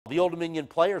The Old Dominion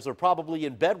players are probably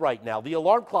in bed right now. The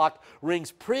alarm clock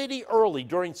rings pretty early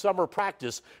during summer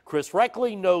practice. Chris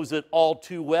Reckley knows it all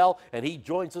too well, and he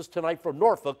joins us tonight from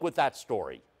Norfolk with that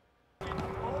story.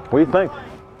 What do you think?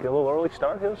 Get a little early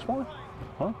start here this morning?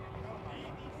 Huh?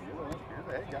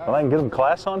 Well, I can get them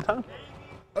class on time?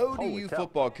 ODU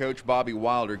football coach Bobby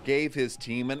Wilder gave his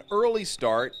team an early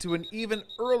start to an even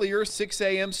earlier 6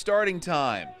 a.m. starting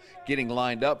time. Getting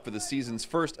lined up for the season's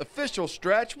first official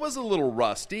stretch was a little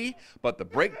rusty, but the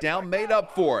breakdown made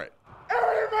up for it.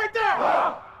 Everything right there!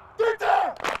 Right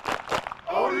there!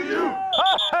 ODU!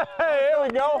 Hey, here we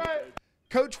go.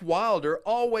 Coach Wilder,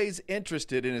 always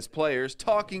interested in his players,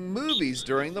 talking movies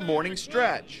during the morning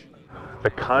stretch. The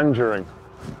Conjuring.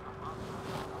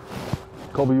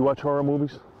 Colby, you watch horror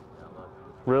movies?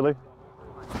 Really?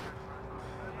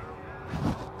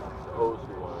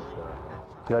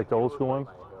 You like the old school ones?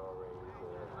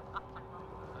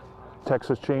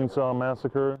 Texas Chainsaw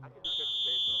Massacre.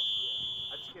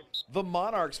 The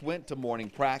Monarchs went to morning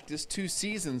practice 2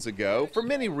 seasons ago for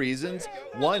many reasons,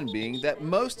 one being that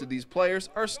most of these players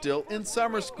are still in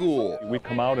summer school. We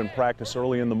come out and practice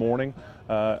early in the morning.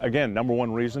 Again, number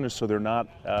one reason is so they're not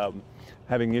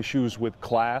having issues with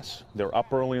class. They're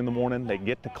up early in the morning, they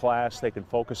get to class, they can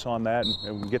focus on that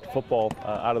and get football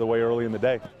out of the way early in the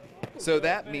day. So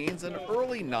that means an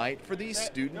early night for these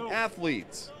student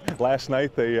athletes. Last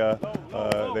night they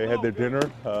had their dinner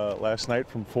last night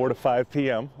from 4 to 5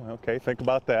 p.m. Okay, think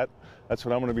about that. That's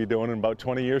what I'm going to be doing in about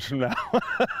 20 years from now.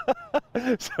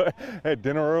 So I had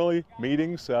dinner early,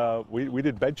 meetings. We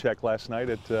did bed check last night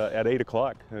at 8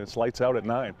 o'clock. And it's lights out at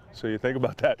 9. So you think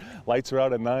about that. Lights are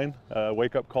out at 9.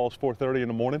 Wake up calls 4:30 in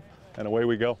the morning, and away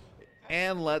we go.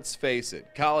 And let's face it,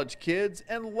 college kids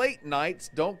and late nights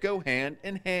don't go hand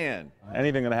in hand.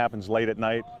 Anything that happens late at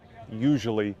night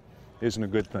usually isn't a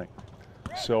good thing.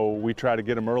 So we try to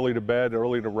get them early to bed,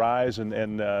 early to rise,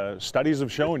 and studies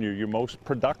have shown you're most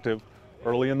productive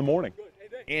early in the morning.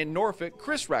 In Norfolk,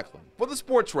 Chris Reckley for the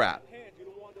Sports Wrap.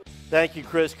 Thank you,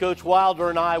 Chris. Coach Wilder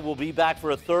and I will be back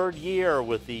for a third year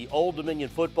with the Old Dominion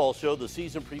Football Show, the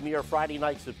season premiere Friday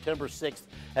night, September 6th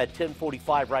at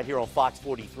 10:45 right here on Fox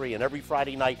 43. And every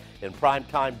Friday night in prime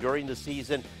time during the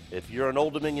season, if you're an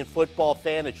Old Dominion football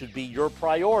fan, it should be your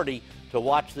priority to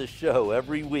watch this show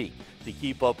every week to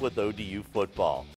keep up with ODU football.